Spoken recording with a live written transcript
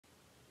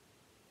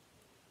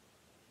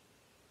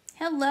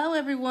Hello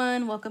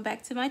everyone, welcome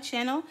back to my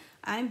channel.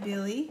 I'm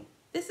Billy.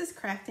 This is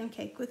Craft and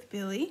Cake with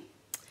Billy.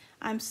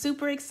 I'm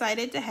super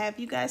excited to have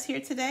you guys here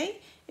today.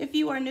 If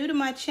you are new to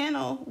my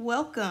channel,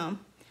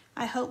 welcome.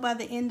 I hope by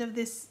the end of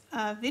this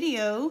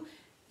video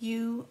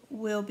you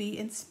will be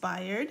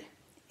inspired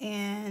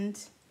and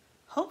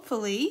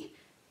hopefully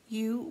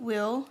you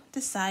will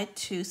decide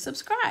to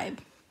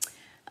subscribe.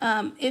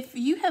 If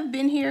you have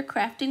been here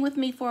crafting with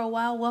me for a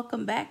while,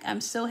 welcome back. I'm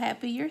so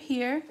happy you're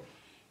here.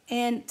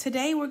 And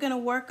today we're going to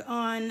work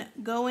on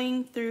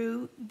going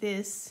through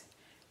this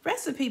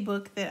recipe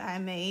book that I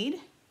made.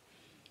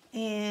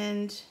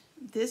 And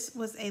this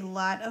was a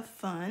lot of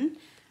fun.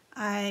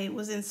 I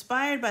was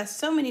inspired by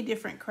so many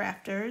different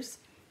crafters.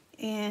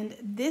 And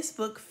this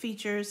book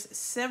features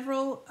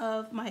several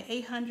of my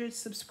 800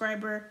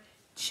 subscriber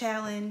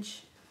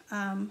challenge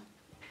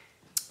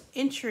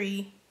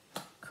entry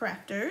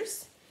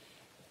crafters.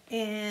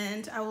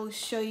 And I will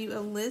show you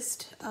a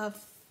list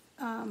of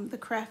the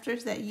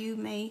crafters that you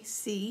may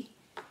see,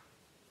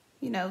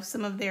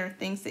 some of their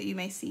things that you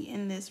may see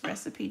in this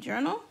recipe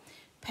journal.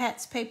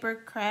 Pat's Paper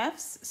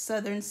Crafts,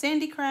 Southern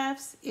Sandy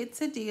Crafts, It's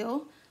a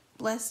Deal,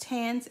 Blessed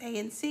Hands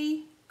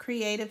A&C,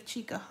 Creative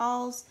Chica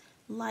Halls,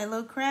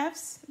 Lilo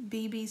Crafts,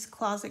 BB's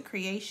Closet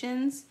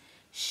Creations,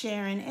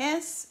 Sharon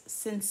S.,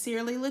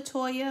 Sincerely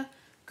Latoya,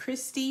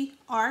 Christy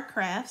R.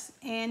 Crafts,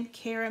 and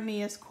Cara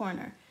Mia's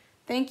Corner.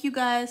 Thank you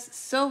guys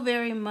so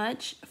very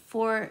much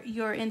for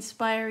your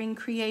inspiring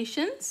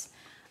creations.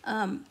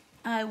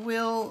 I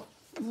will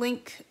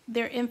link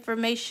their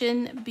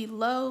information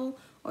below,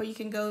 or you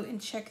can go and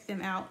check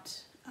them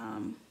out.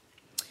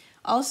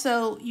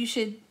 Also, you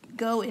should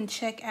go and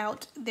check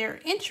out their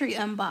entry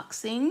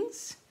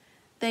unboxings.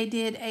 They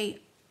did a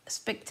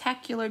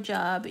spectacular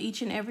job,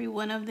 each and every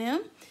one of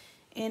them.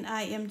 And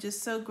I am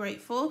just so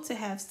grateful to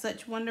have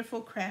such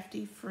wonderful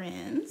crafty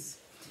friends.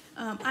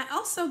 I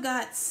also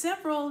got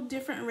several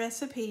different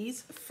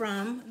recipes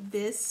from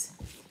this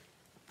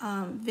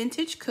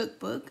vintage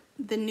cookbook,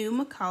 the new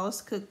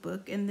McCall's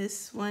cookbook, and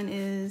this one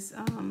is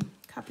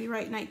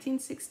copyright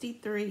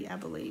 1963, I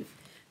believe.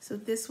 So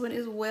this one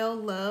is well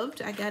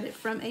loved. I got it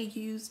from a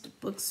used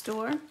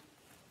bookstore,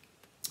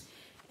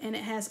 and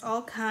it has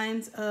all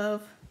kinds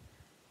of,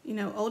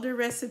 older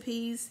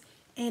recipes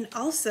and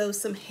also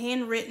some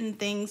handwritten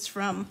things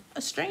from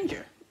a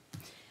stranger.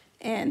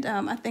 And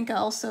I think I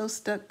also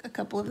stuck a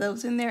couple of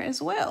those in there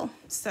as well.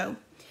 So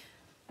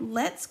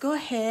let's go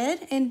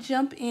ahead and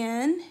jump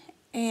in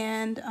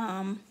and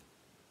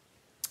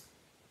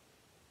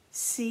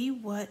see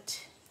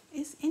what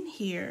is in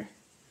here.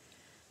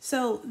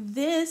 So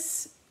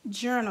this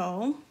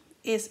journal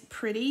is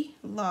pretty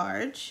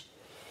large,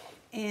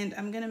 and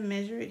I'm gonna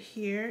measure it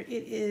here.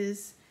 It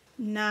is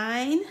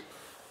 9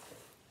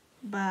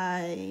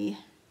 by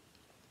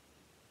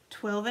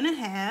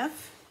 12.5.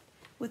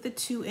 with a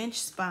 2-inch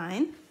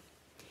spine.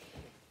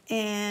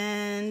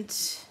 And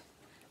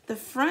the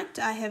front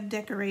I have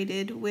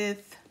decorated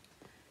with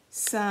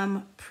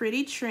some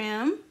pretty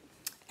trim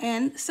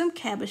and some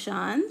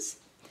cabochons.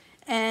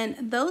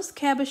 And those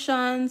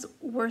cabochons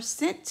were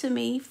sent to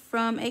me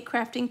from a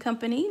crafting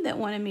company that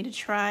wanted me to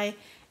try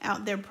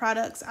out their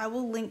products. I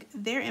will link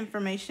their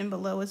information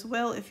below as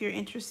well if you're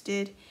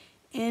interested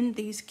in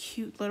these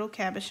cute little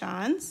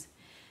cabochons.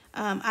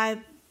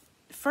 I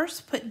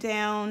first put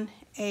down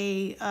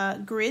a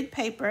grid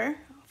paper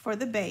for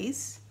the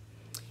base,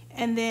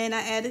 and then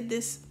I added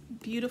this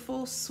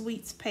beautiful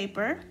sweets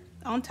paper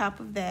on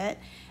top of that,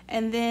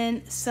 and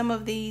then some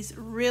of these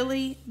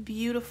really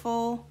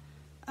beautiful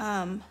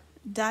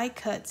die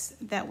cuts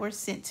that were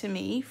sent to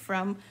me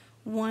from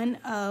one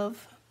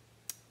of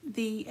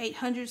the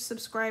 800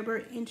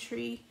 subscriber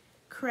entry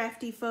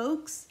crafty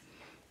folks,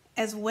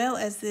 as well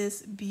as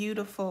this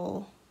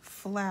beautiful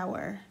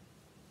flower.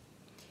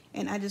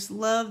 And I just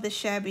love the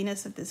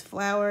shabbiness of this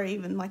flower,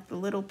 even like the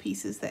little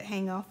pieces that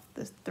hang off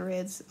the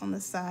threads on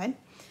the side.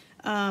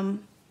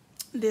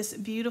 This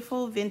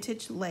beautiful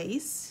vintage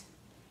lace,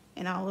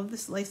 and all of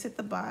this lace at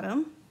the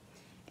bottom,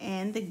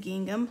 and the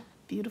gingham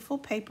beautiful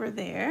paper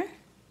there.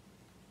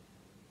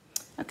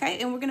 Okay,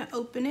 and we're gonna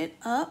open it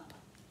up.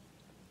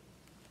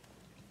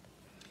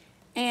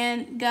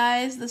 And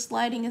guys, this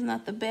lighting is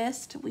not the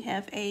best. We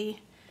have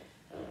a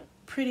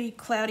pretty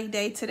cloudy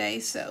day today,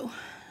 so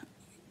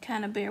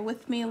kind of bear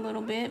with me a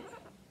little bit.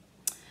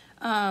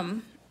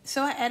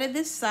 So I added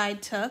this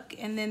side tuck,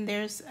 and then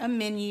there's a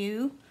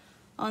menu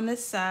on the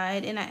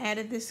side, and I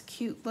added this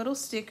cute little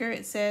sticker.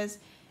 It says,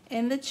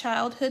 "In the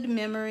childhood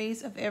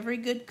memories of every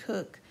good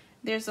cook,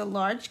 there's a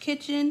large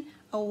kitchen,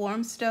 a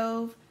warm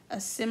stove,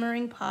 a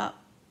simmering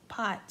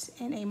pot,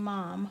 and a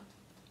mom."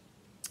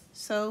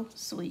 So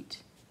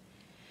sweet.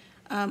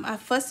 I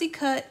fussy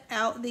cut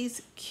out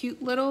these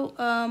cute little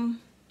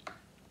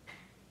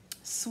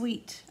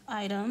sweet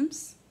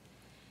items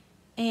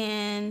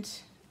and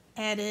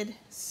added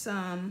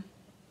some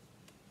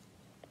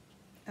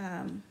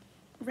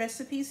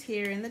recipes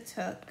here in the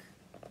tuck.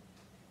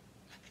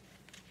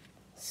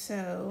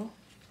 So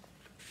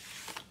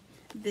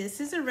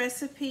this is a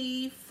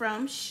recipe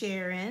from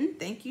Sharon.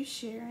 Thank you,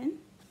 Sharon.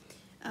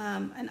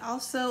 And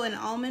also an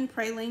almond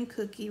praline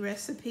cookie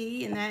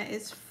recipe, and that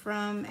is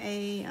from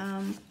a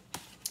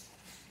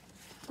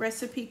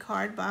recipe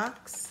card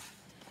box.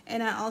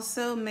 And I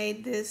also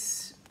made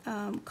this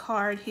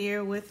card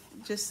here with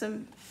just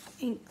some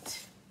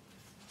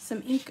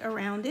ink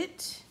around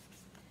it.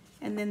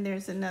 And then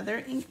there's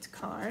another inked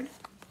card.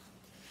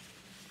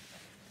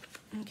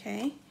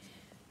 Okay.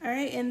 All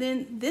right, and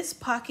then this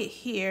pocket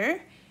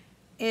here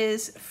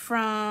is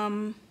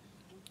from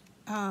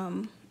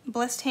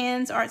Blessed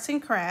Hands Arts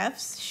and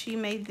Crafts. She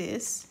made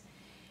this,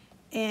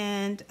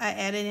 and I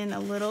added in a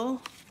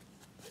little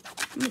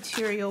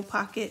material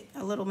pocket,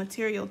 a little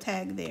material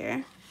tag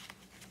there.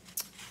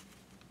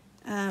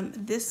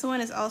 This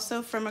one is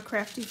also from a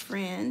crafty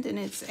friend, and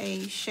it's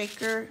a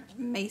shaker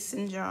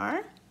mason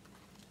jar.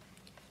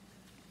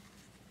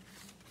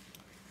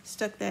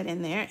 Stuck that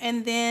in there,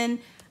 and then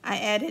I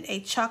added a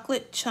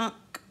chunky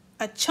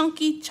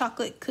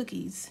chocolate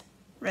cookies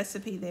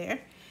recipe there,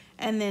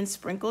 and then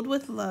sprinkled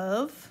with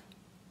love,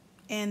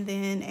 and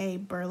then a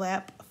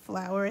burlap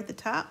flower at the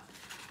top.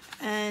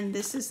 And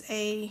this is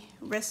a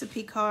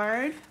recipe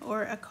card,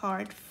 or a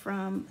card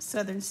from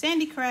Southern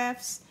Sandy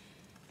Crafts.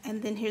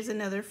 And then here's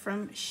another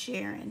from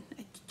Sharon,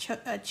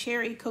 a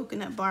cherry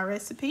coconut bar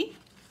recipe.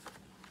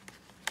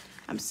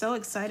 I'm so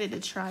excited to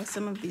try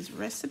some of these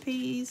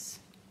recipes.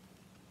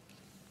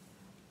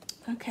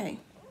 Okay.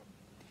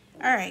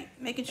 All right,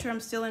 making sure I'm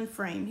still in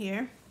frame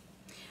here.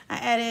 I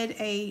added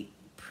a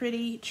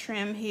pretty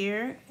trim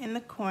here in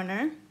the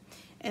corner,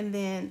 and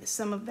then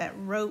some of that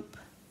rope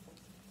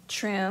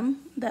trim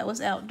that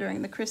was out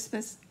during the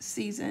Christmas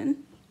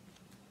season.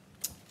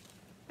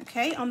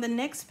 Okay, on the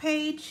next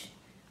page,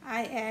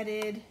 I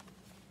added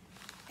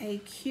a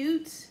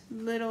cute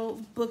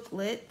little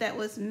booklet that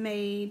was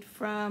made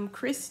from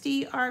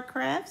Christy Art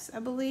Crafts, I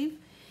believe.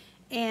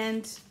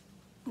 And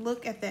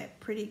look at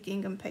that pretty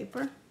gingham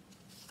paper.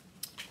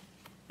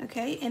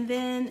 Okay, and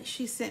then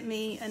she sent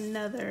me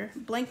another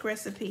blank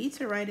recipe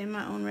to write in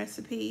my own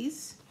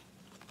recipes.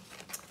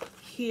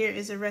 Here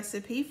is a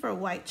recipe for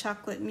white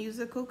chocolate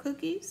musical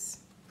cookies.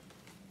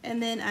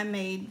 And then I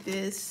made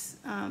this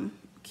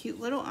cute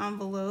little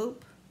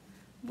envelope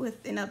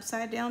with an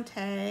upside down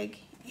tag,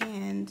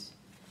 and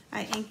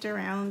I inked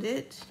around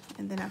it,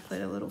 and then I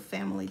put a little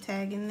family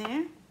tag in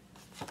there.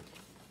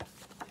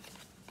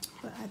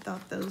 But I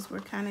thought those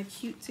were kind of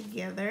cute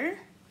together,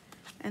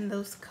 and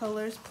those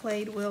colors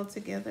played well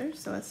together,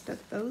 so I stuck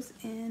those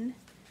in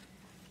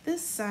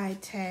this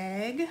side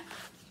tag.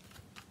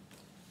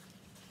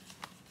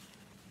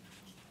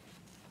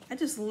 I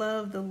just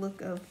love the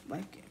look of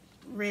like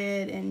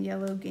red and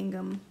yellow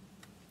gingham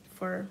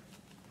for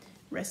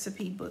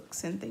recipe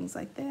books and things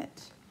like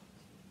that.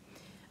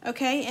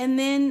 Okay, and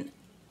then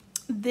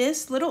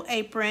this little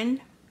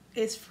apron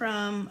is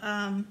from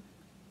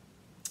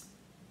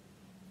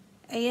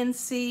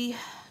ANC,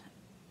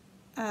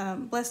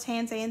 Blessed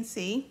Hands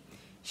ANC.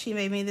 She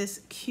made me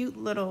this cute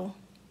little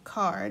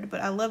card,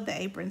 but I love the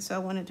apron, so I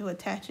wanted to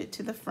attach it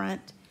to the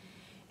front.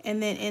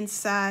 And then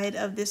inside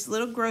of this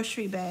little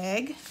grocery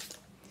bag,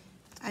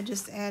 I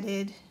just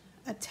added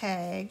a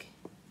tag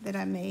that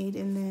I made,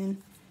 and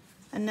then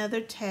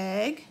another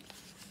tag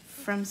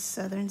from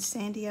Southern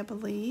Sandy, I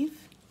believe.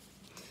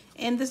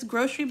 And this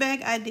grocery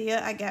bag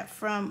idea I got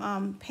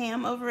from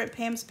Pam over at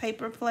Pam's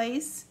Paper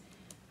Place.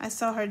 I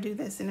saw her do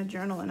this in a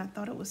journal, and I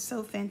thought it was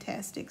so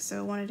fantastic, so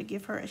I wanted to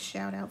give her a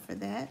shout out for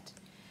that.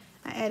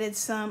 I added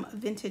some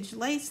vintage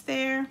lace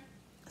there,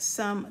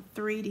 some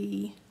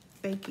 3D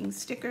baking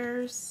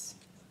stickers,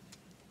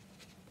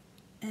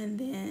 and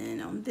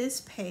then on this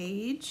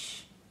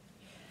page,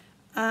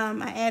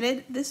 I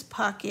added this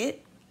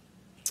pocket,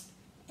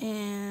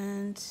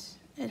 and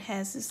it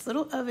has this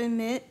little oven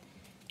mitt,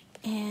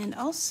 and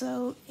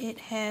also it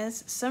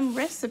has some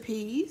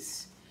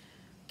recipes,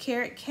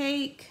 carrot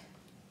cake,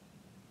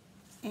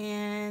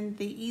 and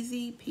the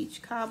easy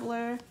peach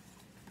cobbler,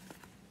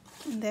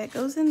 and that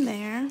goes in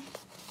there.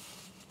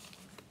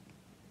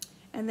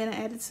 And then I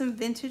added some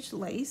vintage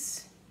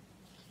lace.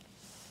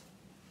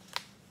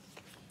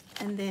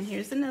 And then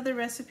here's another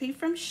recipe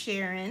from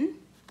Sharon,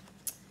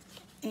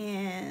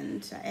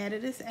 and I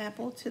added this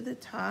apple to the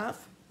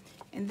top.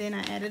 And then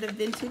I added a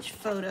vintage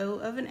photo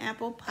of an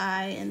apple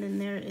pie, and then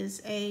there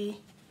is a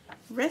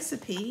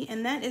recipe,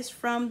 and that is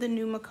from the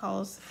New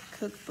McCall's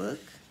cookbook.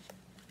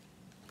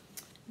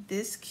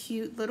 This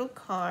cute little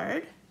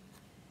card,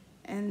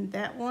 and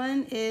that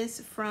one is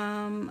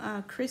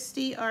from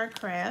Christy Art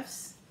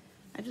Crafts.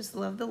 I just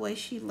love the way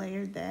she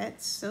layered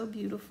that, so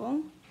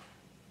beautiful.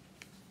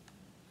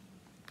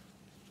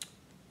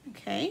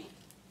 Okay.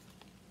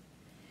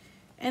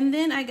 And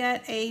then I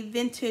got a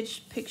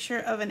vintage picture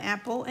of an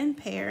apple and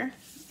pear,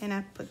 and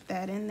I put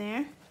that in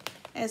there,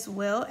 as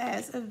well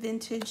as a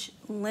vintage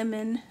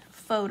lemon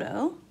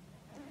photo,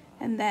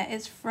 and that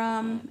is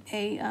from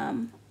a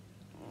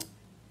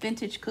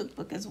vintage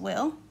cookbook as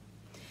well.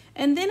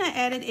 And then I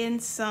added in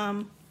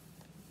some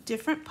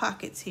different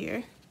pockets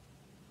here,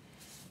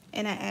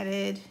 and I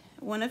added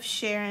one of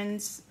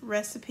Sharon's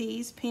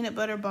recipes, peanut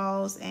butter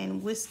balls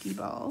and whiskey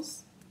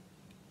balls.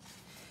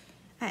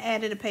 I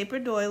added a paper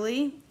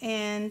doily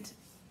and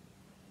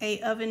a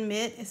oven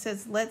mitt. It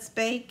says let's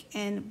bake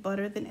and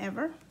butter than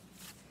ever.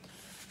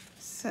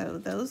 So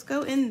those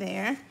go in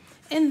there.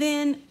 And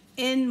then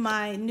in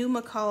my New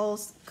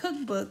McCall's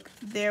cookbook,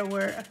 there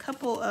were a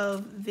couple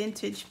of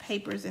vintage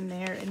papers in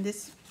there, and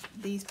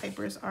these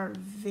papers are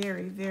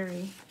very,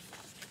 very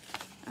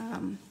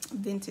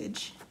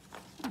vintage.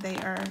 They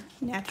are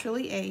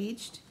naturally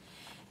aged.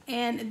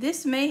 And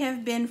this may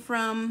have been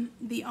from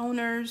the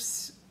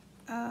owner's,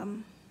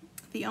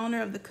 the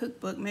owner of the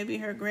cookbook, maybe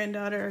her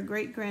granddaughter or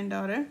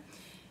great-granddaughter.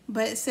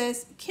 But it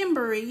says,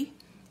 Kimberly,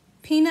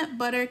 peanut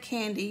butter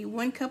candy,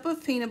 1 cup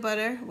of peanut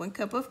butter, 1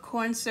 cup of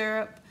corn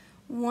syrup,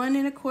 1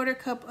 1/4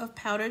 cup of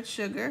powdered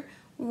sugar,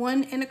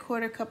 1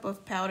 1/4 cup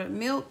of powdered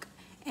milk,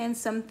 and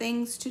some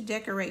things to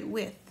decorate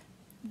with.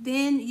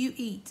 Then you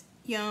eat.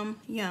 Yum,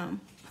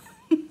 yum.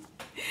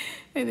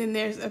 And then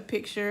there's a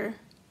picture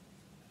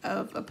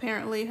of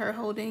apparently her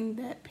holding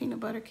that peanut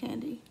butter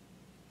candy.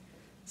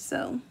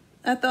 So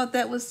I thought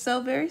that was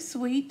so very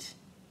sweet.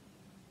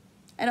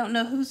 I don't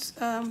know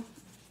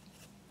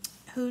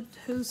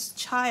whose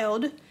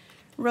child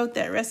wrote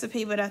that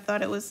recipe, but I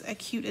thought it was a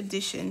cute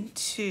addition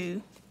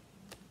to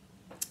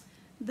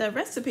the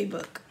recipe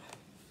book.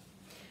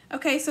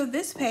 Okay, so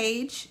this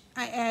page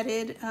I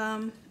added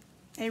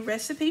a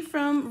recipe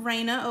from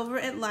Raina over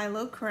at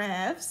Lilo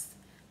Crafts.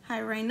 Hi,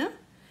 Raina.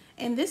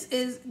 And this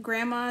is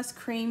Grandma's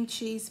Cream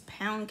Cheese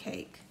Pound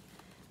Cake.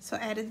 So I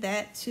added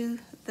that to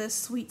the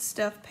sweet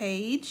stuff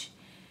page.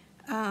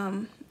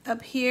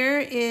 Up here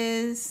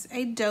is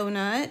a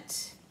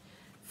donut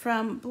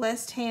from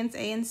Blessed Hands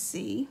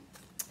A&C.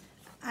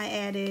 I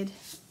added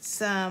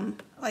some,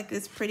 like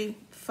this pretty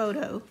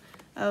photo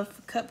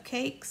of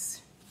cupcakes,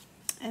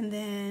 and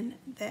then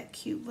that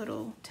cute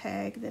little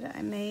tag that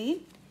I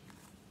made.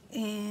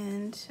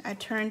 And I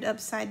turned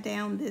upside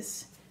down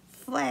this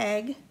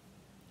flag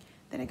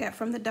that I got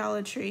from the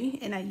Dollar Tree,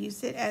 and I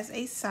used it as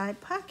a side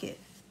pocket.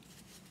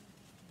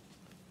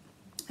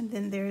 And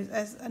then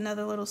there's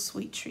another little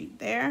sweet treat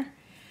there.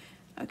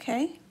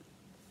 Okay,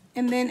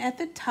 and then at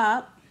the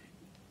top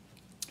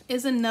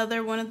is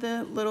another one of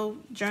the little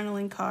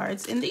journaling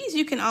cards, and these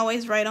you can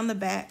always write on the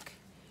back,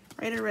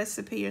 write a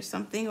recipe or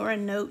something, or a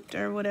note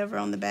or whatever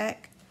on the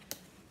back.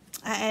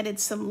 I added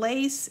some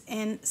lace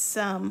and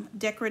some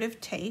decorative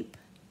tape.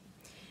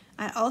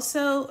 I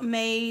also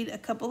made a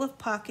couple of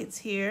pockets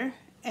here,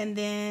 and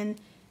then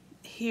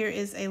here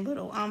is a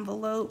little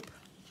envelope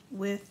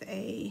with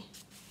a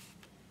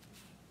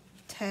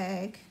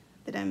tag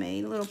that I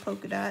made, little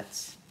polka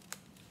dots.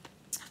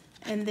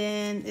 And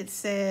then it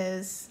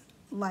says,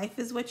 life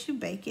is what you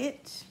bake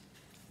it.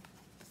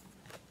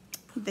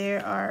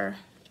 There are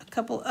a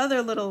couple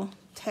other little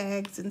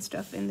tags and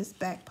stuff in this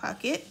back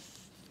pocket.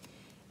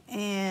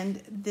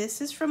 And this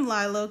is from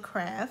Lilo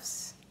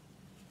Crafts.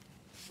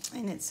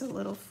 And it's a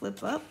little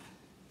flip up,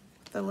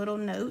 the little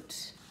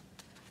note.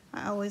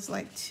 I always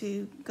like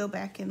to go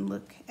back and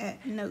look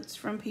at notes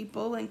from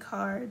people and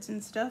cards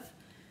and stuff.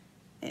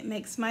 It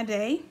makes my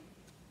day.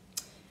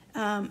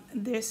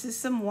 This is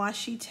some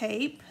washi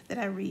tape that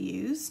I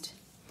reused,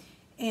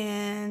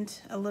 and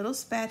a little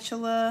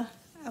spatula,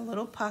 a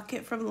little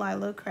pocket from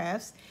Lilo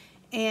Crafts,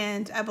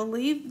 and I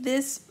believe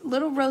this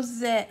little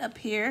rosette up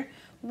here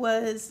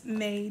was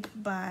made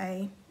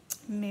by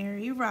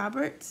Mary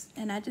Roberts,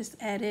 and I just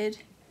added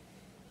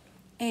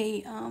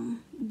a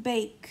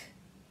bake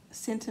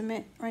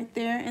sentiment right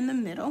there in the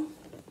middle.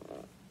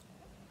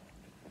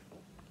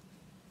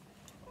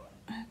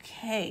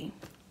 Okay.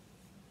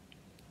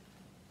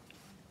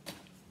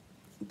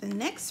 The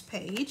next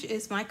page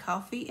is my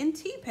coffee and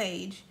tea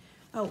page.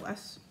 Oh,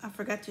 I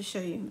forgot to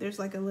show you. There's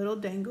like a little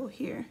dangle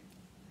here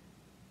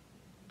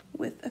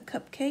with a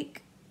cupcake,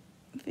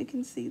 if you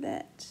can see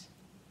that.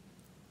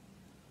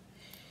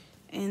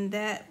 And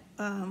that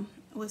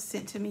was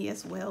sent to me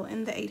as well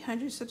in the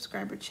 800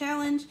 subscriber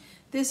challenge.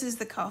 This is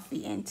the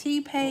coffee and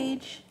tea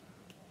page.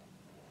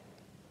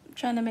 I'm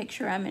trying to make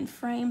sure I'm in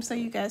frame so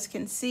you guys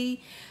can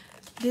see.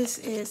 This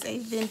is a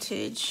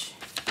vintage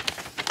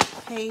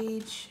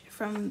page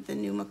from the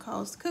New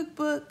McCall's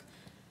cookbook.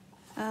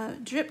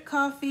 Drip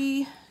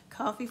coffee,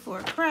 coffee for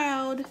a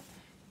crowd,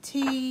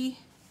 tea,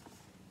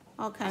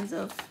 all kinds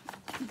of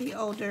the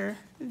older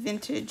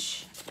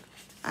vintage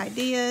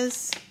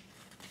ideas.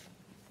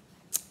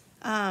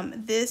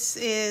 This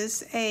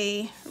is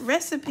a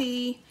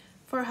recipe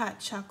for hot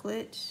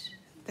chocolate,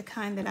 the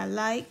kind that I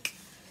like.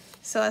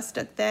 So I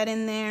stuck that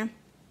in there.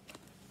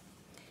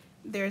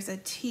 There's a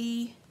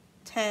tea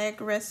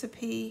tag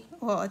recipe,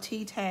 well, a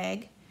tea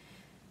tag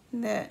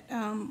that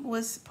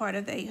was part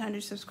of the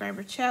 800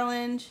 subscriber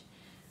challenge.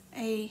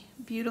 A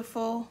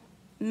beautiful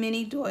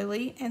mini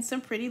doily and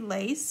some pretty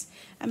lace.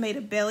 I made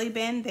a belly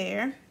band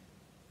there.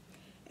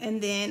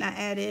 And then I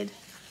added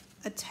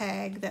a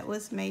tag that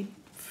was made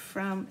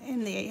from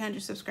in the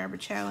 800 subscriber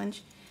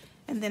challenge.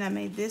 And then I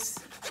made this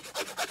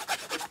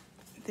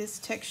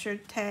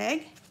textured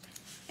tag.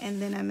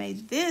 And then I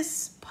made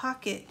this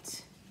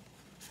pocket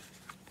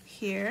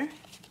here,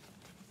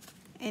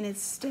 and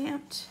it's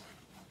stamped.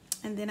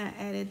 And then I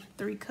added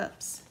 3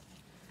 cups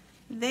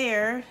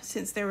there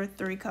since there were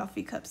 3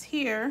 coffee cups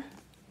here.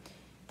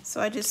 So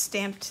I just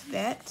stamped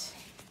that,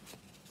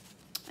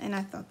 and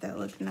I thought that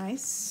looked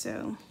nice.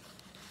 So,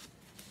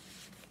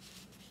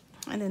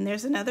 and then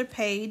there's another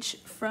page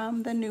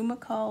from the new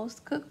McCall's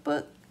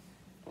cookbook.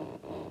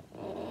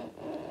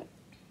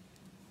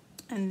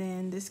 And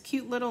then this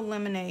cute little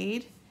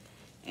lemonade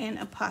and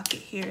a pocket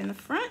here in the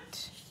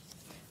front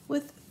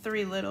with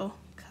 3 little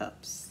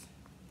cups.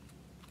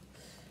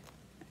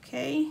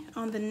 Okay,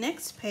 on the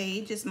next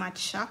page is my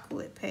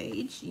chocolate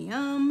page.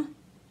 Yum.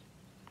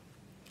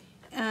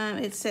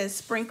 It says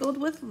sprinkled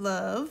with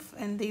love,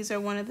 and these are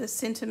one of the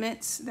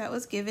sentiments that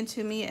was given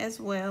to me as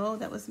well,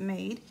 that was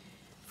made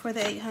for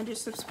the 800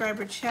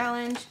 subscriber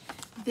challenge.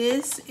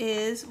 This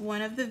is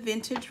one of the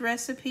vintage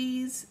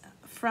recipes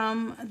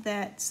from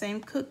that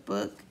same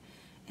cookbook,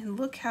 and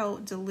look how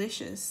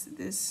delicious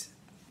this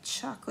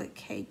chocolate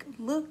cake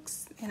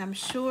looks, and I'm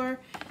sure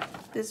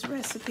this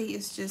recipe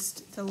is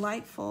just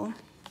delightful.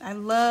 I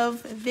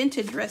love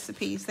vintage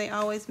recipes. They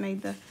always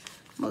made the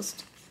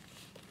most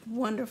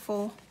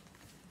wonderful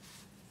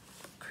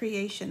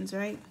creations,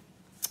 right?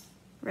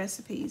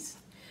 Recipes.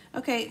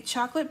 Okay,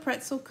 chocolate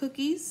pretzel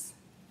cookies,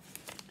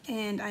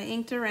 and I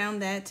inked around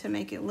that to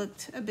make it look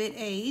a bit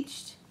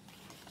aged.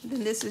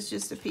 Then this is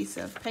just a piece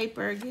of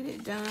paper, get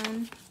it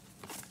done.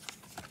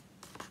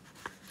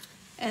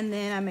 And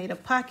then I made a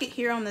pocket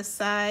here on the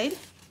side,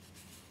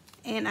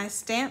 and I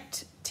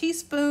stamped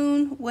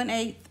teaspoon,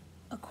 1/8,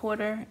 a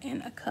quarter,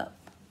 and a cup.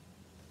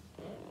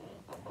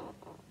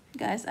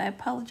 Guys, I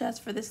apologize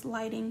for this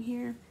lighting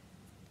here.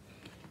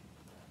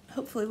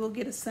 Hopefully we'll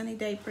get a sunny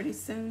day pretty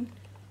soon.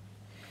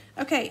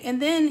 Okay,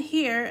 and then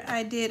here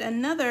I did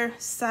another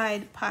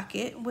side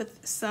pocket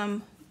with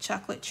some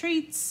chocolate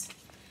treats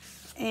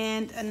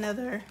and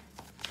another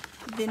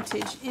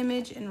vintage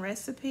image and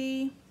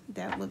recipe.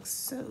 That looks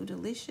so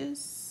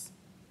delicious.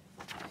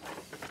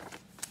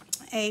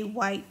 A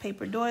white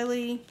paper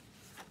doily.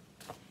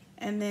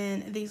 And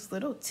then these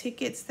little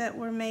tickets that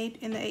were made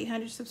in the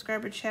 800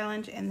 subscriber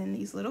challenge, and then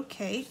these little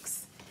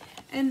cakes.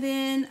 And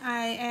then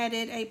I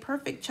added a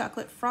perfect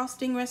chocolate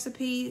frosting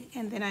recipe,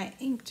 and then I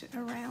inked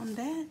around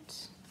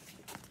that.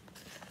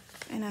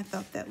 And I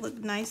thought that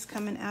looked nice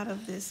coming out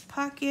of this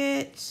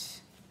pocket.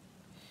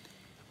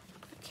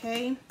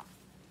 Okay,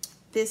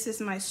 this is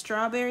my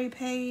strawberry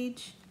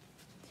page.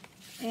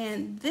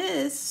 And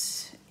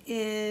this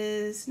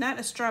is not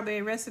a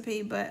strawberry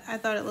recipe, but I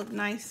thought it looked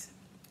nice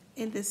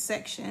in this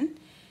section.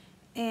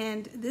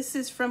 And this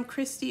is from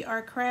Christy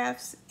R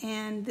Crafts,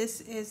 and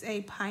this is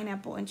a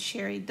pineapple and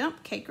cherry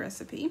dump cake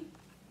recipe.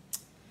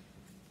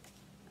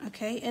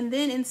 Okay, and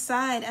then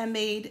inside I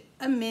made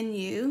a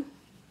menu,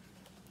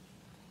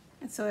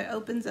 and so it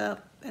opens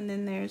up, and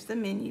then there's the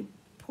menu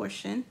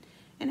portion,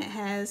 and it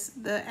has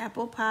the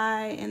apple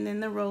pie, and then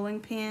the rolling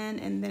pin,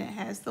 and then it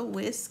has the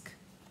whisk.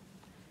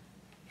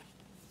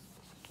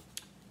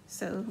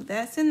 So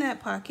that's in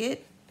that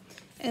pocket.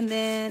 And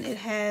then it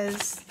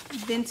has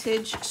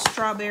vintage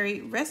strawberry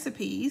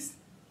recipes,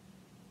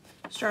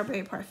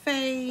 strawberry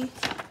parfait,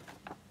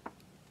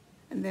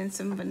 and then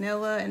some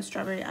vanilla and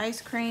strawberry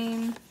ice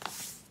cream.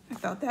 I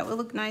thought that would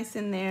look nice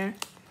in there.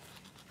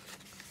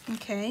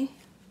 Okay.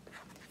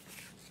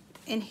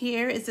 And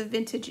here is a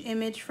vintage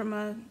image from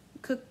a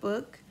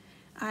cookbook.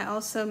 I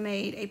also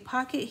made a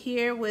pocket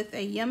here with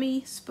a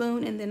yummy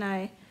spoon, and then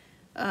I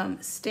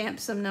stamped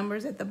some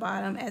numbers at the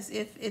bottom as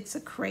if it's a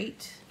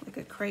crate, like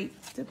a crate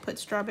to put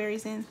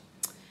strawberries in.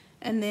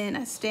 And then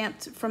I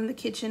stamped from the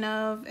kitchen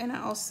of, and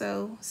I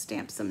also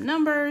stamped some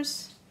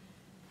numbers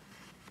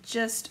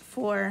just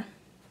for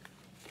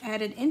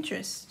added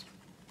interest.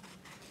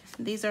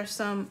 These are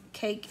some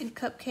cake and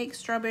cupcake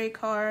strawberry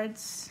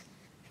cards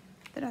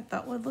that I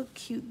thought would look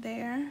cute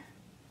there.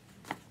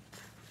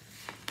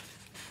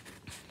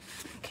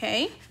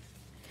 Okay,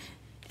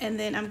 and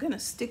then I'm gonna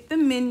stick the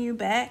menu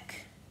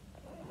back.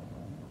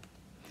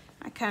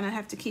 I kind of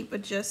have to keep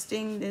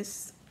adjusting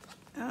this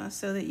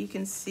so that you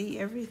can see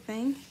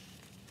everything.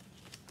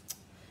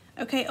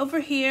 Okay, over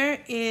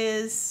here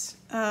is,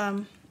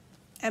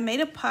 I made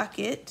a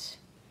pocket.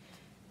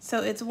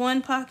 So it's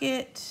one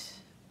pocket,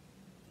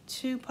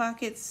 2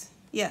 pockets,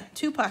 yeah,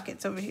 2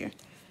 pockets over here.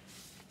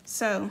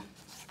 So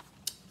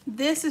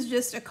this is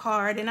just a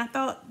card, and I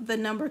thought the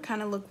number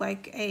kind of looked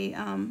like a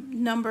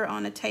number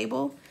on a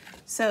table.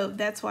 So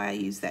that's why I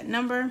used that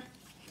number.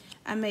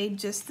 I made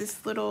just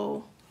this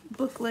little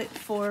booklet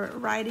for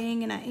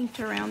writing, and I inked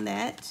around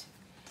that.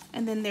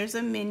 And then there's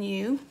a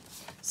menu.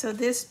 So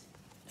this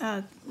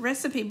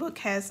recipe book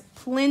has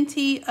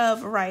plenty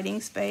of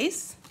writing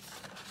space.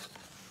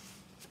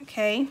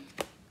 Okay,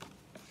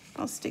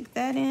 I'll stick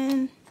that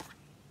in.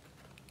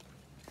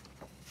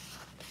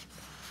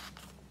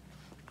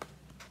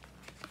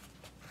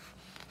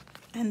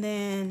 And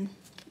then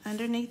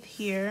underneath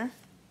here,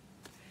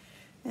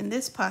 in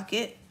this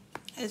pocket,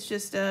 is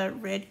just a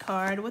red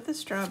card with a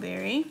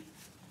strawberry.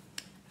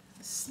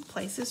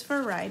 Places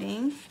for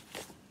writing,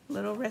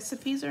 little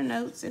recipes or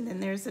notes, and then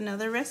there's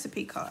another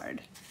recipe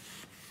card.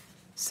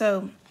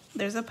 So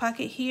there's a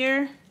pocket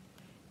here,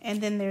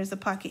 and then there's a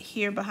pocket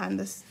here behind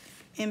this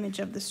image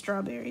of the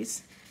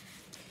strawberries.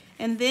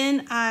 And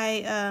then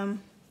I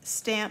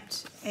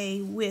stamped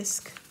a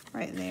whisk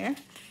right there.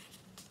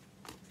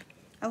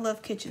 I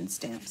love kitchen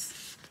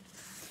stamps.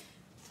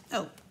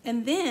 Oh,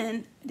 and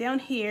then down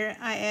here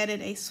I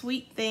added a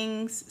Sweet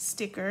Things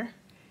sticker,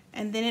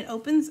 and then it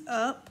opens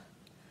up,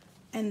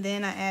 and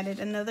then I added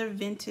another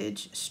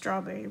vintage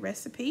strawberry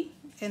recipe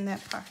in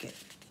that pocket.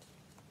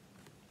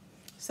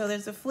 So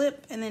there's a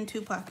flip and then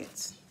 2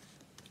 pockets.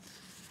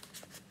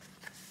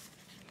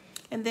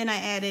 And then I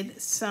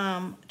added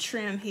some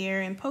trim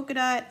here in polka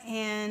dot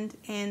and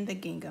in the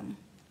gingham.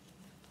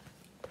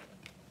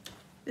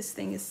 This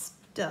thing is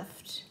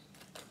stuffed.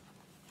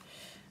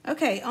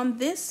 Okay, on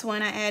this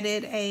one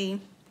I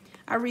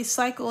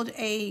recycled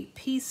a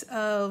piece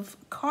of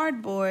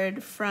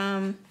cardboard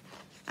from,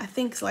 I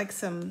think it's like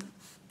some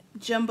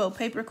jumbo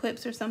paper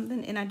clips or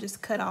something, and I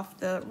just cut off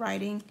the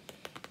writing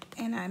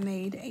and I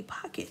made a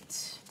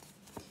pocket.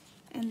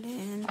 And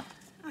then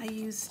I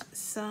used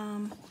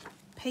some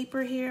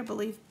paper here. I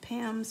believe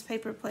Pam's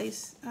Paper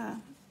Place,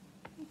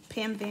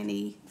 Pam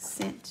Vanny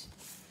sent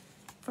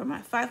for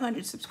my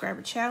 500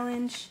 subscriber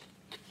challenge.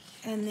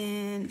 And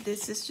then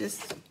this is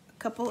just a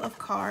couple of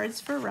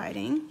cards for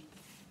writing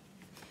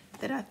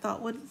that I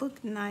thought would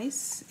look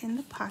nice in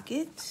the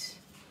pocket.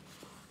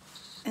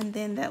 And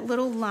then that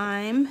little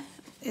lime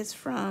is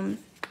from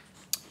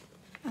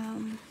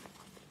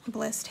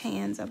Blessed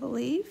Hands, I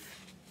believe.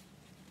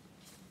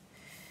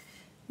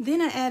 Then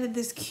I added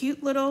this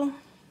cute little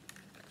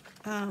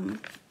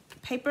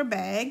paper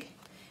bag,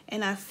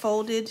 and I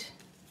folded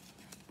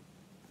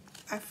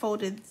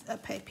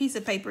a piece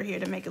of paper here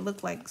to make it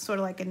look like sort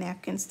of like a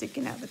napkin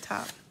sticking out the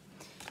top.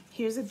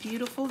 Here's a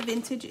beautiful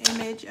vintage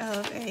image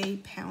of a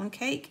pound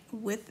cake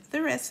with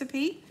the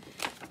recipe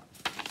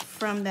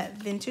from that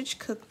vintage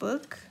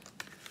cookbook.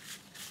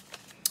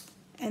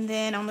 And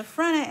then on the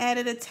front I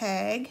added a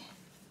tag,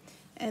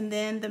 and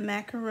then the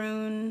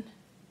macaroon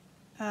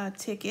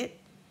ticket,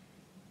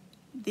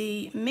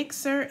 the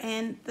mixer,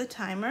 and the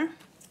timer.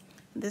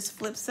 This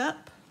flips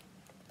up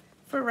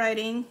for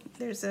writing.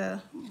 There's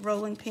a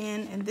rolling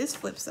pin, and this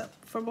flips up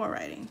for more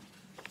writing.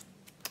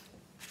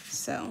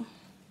 So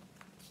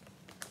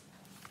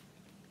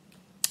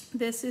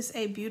this is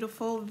a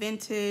beautiful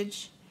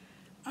vintage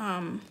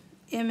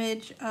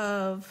image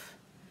of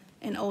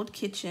an old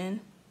kitchen,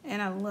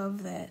 and I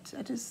love that.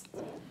 I just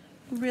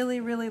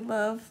really, really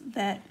love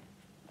that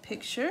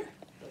picture.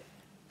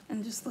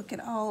 And just look at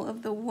all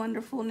of the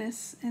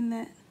wonderfulness in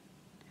that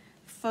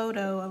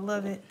photo. I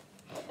love it.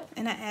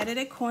 And I added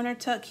a corner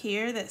tuck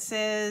here that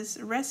says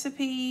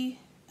recipe,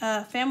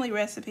 family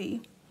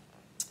recipe.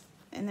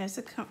 And there's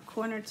a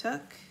corner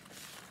tuck.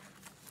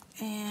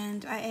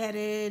 And I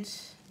added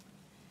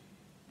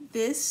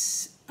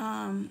this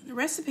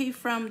recipe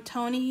from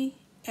Tony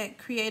at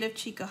Creative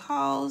Chica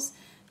Halls.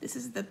 This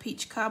is the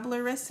peach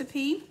cobbler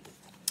recipe.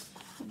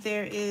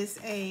 There is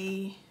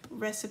a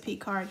recipe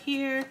card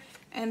here.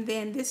 And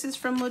then this is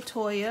from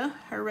Latoya,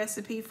 her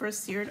recipe for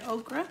seared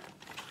okra.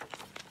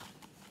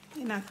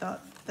 And I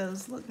thought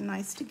those looked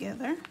nice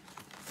together.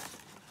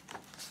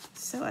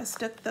 So I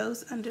stuck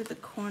those under the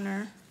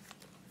corner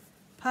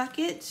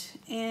pocket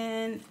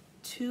and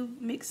 2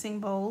 mixing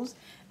bowls.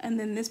 And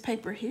then this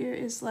paper here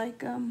is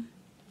like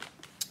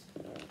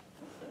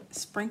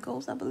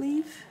sprinkles, I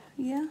believe.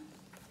 Yeah.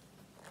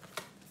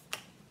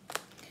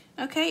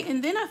 Okay,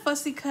 and then I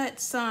fussy cut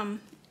some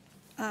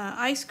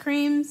ice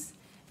creams,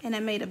 and I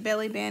made a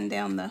belly band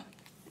down the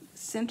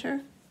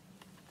center.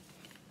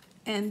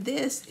 And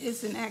this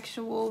is an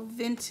actual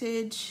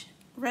vintage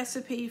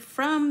recipe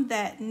from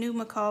that New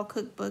McCall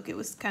cookbook. It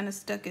was kind of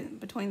stuck in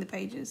between the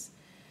pages.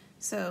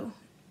 So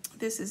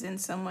this is in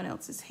someone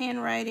else's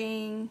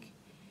handwriting,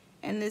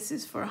 and this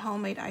is for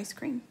homemade ice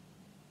cream.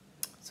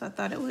 So I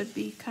thought it would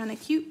be kind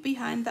of cute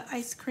behind the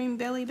ice cream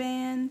belly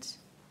band.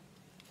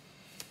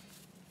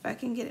 If I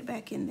can get it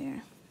back in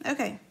there.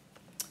 Okay.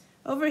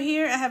 Over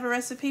here, I have a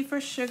recipe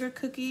for sugar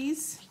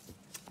cookies.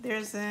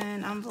 There's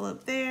an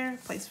envelope there,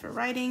 place for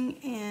writing,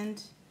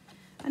 and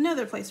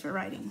another place for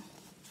writing.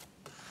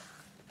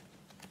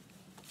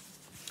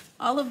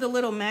 All of the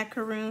little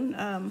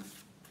macaroon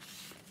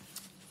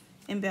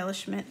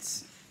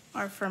embellishments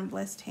are from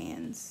Blessed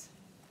Hands,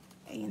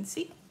 A and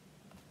C.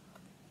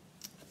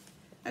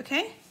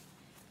 Okay,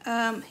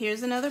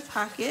 here's another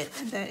pocket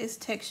that is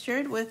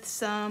textured with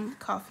some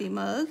coffee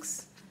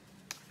mugs.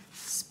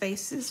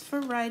 Spaces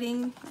for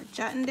writing or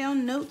jotting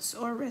down notes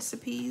or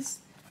recipes.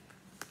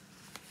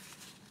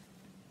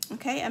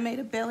 Okay, I made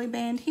a belly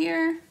band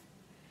here,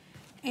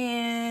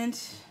 and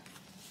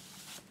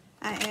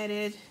I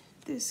added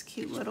this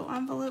cute little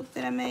envelope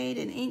that I made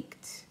and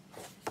inked.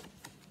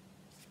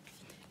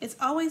 It's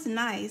always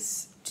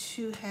nice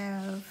to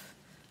have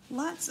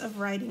lots of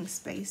writing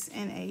space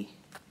in a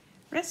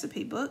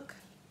recipe book,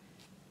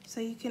 so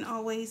you can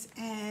always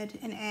add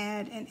and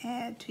add and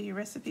add to your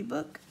recipe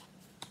book.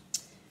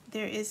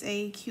 There is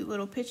a cute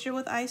little picture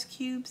with ice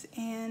cubes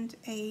and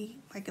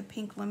like a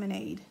pink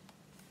lemonade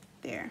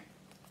there.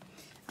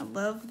 I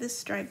love this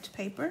striped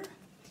paper,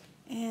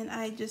 and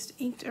I just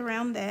inked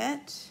around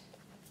that.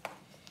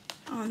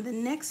 On the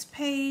next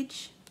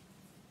page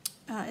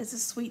is a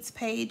sweets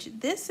page.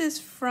 This is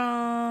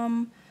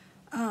from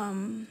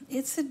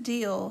It's a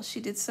Deal.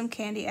 She did some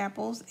candy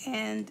apples,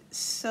 and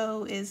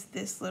so is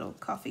this little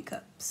coffee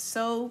cup.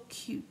 So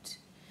cute.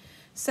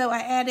 So I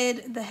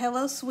added the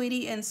Hello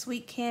Sweetie and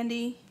sweet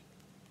candy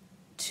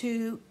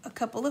to a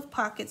couple of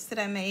pockets that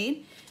I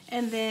made,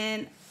 and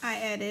then I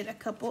added a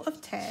couple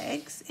of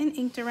tags and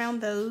inked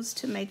around those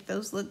to make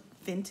those look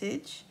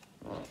vintage.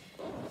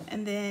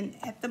 And then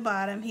at the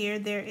bottom here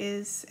there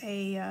is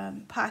a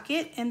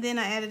pocket, and then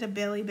I added a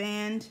belly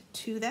band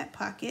to that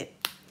pocket.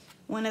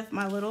 One of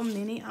my little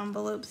mini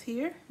envelopes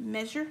here,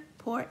 measure,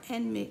 pour,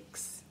 and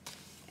mix.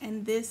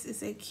 And this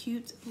is a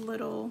cute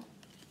little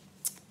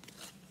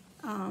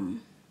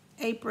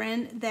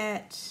apron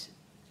that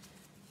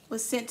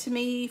was sent to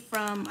me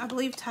from, I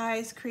believe,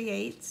 Ties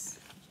Creates.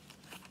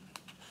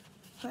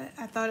 But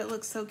I thought it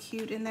looked so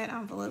cute in that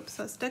envelope,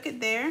 so I stuck it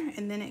there,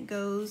 and then it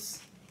goes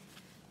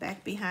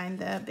back behind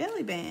the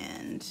belly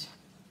band.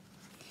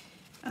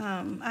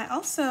 I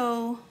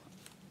also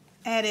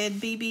added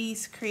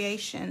BB's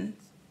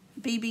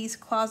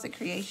Closet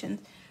Creations,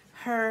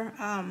 her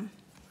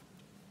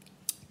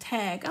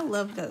tag. I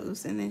love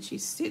those. And then she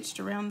stitched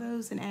around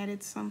those and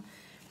added some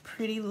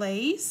pretty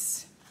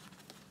lace.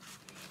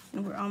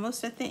 And we're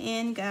almost at the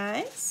end,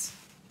 guys.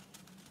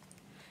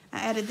 I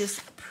added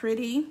this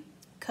pretty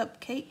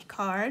cupcake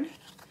card.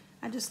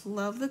 I just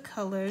love the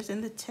colors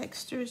and the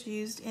textures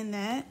used in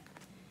that.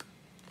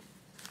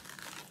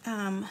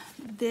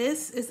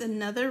 This is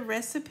another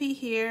recipe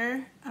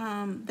here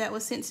that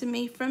was sent to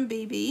me from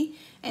BB,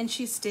 and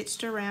she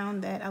stitched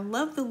around that. I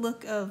love the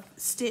look of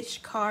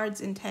stitched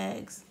cards and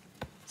tags.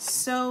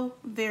 So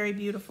very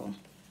beautiful.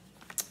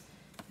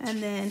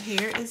 And then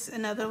here is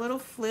another little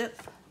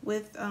flip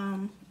with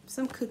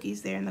some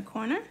cookies there in the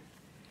corner.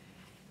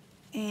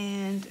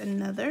 And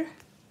another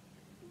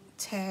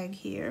tag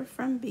here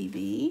from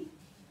BB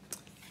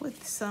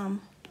with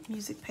some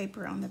music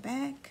paper on the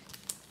back,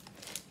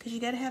 because you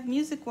got to have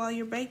music while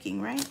you're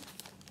baking, right?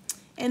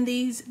 And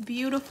these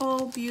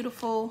beautiful,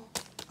 beautiful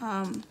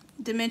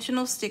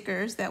dimensional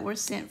stickers that were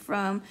sent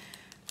from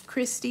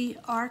Christy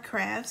R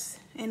Crafts,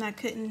 and I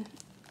couldn't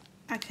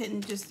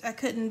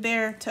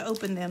bear to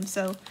open them,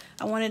 so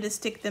I wanted to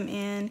stick them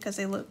in because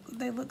they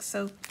look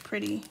so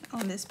pretty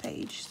on this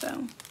page.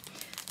 So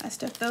I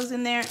stuck those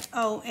in there.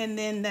 Oh, and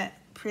then that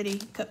pretty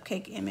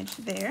cupcake image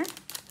there.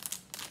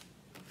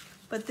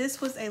 But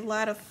this was a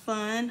lot of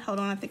fun. Hold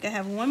on, I think I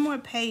have one more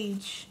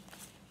page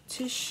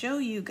to show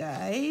you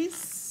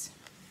guys.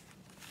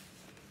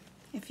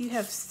 If you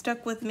have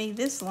stuck with me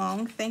this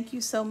long, thank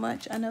you so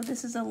much. I know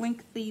this is a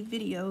lengthy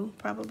video,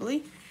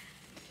 probably.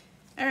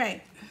 All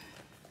right.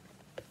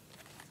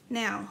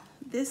 Now,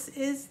 this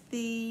is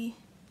the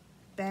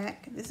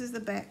back. This is the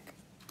back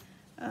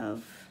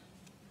of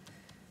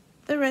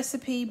the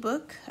recipe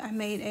book. I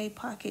made a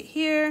pocket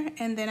here,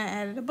 and then I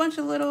added a bunch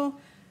of little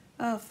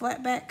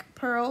flat back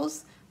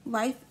pearls.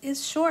 Life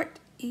is short,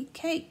 eat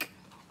cake.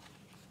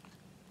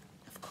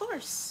 Of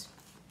course.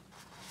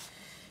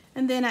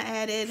 And then I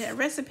added a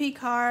recipe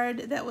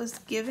card that was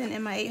given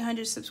in my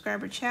 800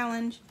 subscriber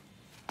challenge,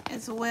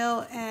 as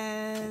well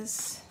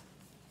as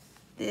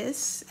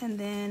this. And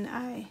then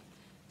I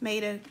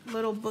made a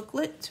little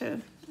booklet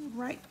to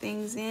write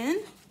things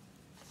in.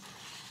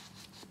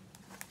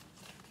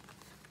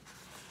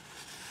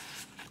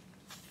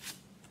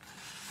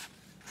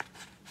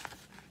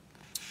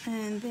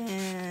 And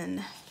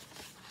then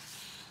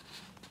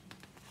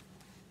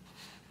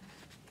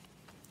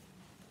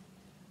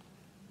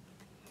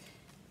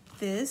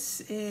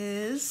this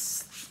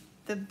is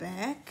the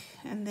back,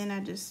 and then I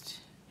just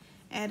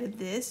added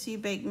this, You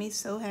Bake Me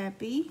So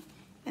Happy.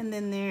 And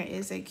then there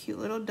is a cute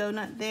little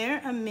donut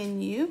there, a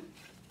menu,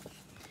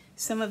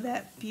 some of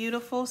that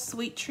beautiful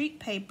sweet treat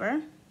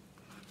paper,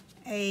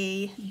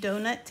 a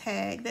donut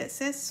tag that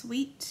says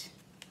sweet.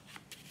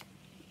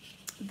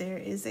 There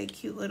is a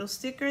cute little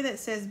sticker that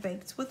says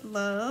Baked with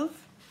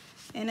Love,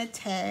 and a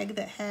tag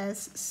that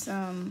has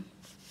a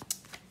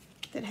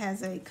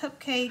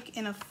cupcake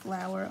and a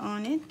flower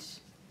on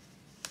it.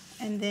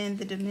 And then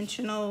the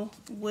dimensional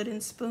wooden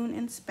spoon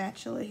and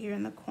spatula here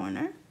in the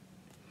corner.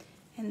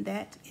 And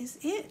that is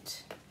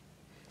it.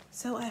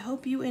 So I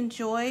hope you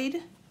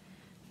enjoyed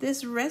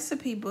this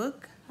recipe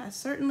book. I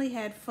certainly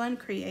had fun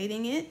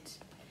creating it.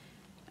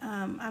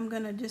 I'm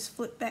gonna just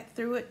flip back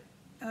through it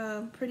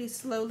pretty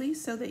slowly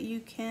so that you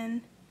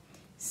can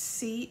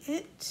see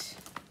it.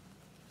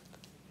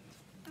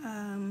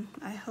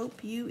 I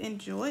hope you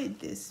enjoyed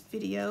this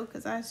video,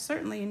 because I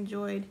certainly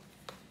enjoyed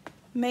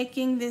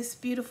making this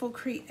beautiful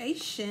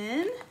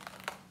creation.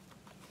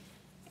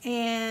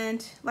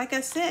 And like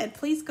I said,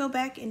 please go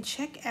back and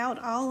check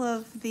out all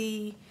of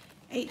the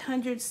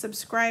 800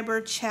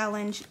 subscriber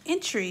challenge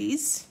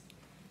entries.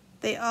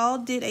 They all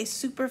did a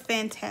super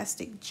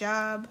fantastic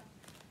job,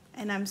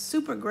 and I'm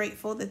super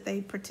grateful that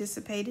they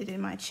participated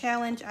in my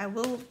challenge. I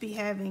will be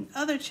having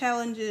other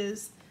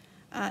challenges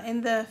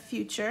in the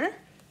future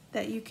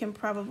that you can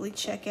probably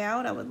check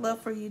out. I would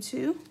love for you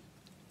to.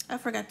 I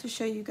forgot to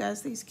show you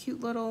guys these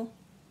cute little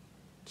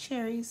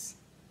cherries.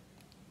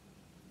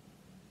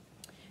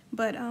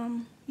 But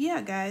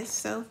yeah, guys,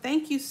 so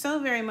thank you so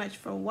very much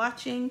for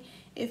watching.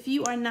 If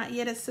you are not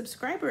yet a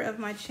subscriber of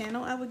my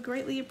channel, I would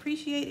greatly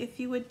appreciate if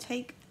you would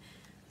take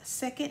a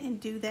second and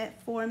do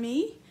that for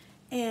me.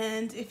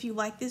 And if you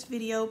like this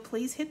video,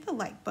 please hit the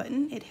like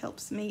button. It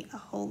helps me a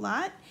whole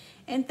lot.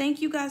 And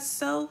thank you guys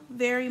so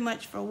very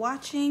much for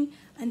watching.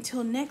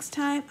 Until next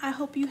time, I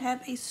hope you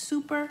have a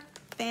super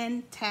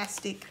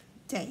fantastic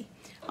day.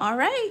 All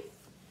right,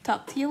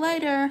 talk to you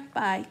later.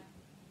 Bye.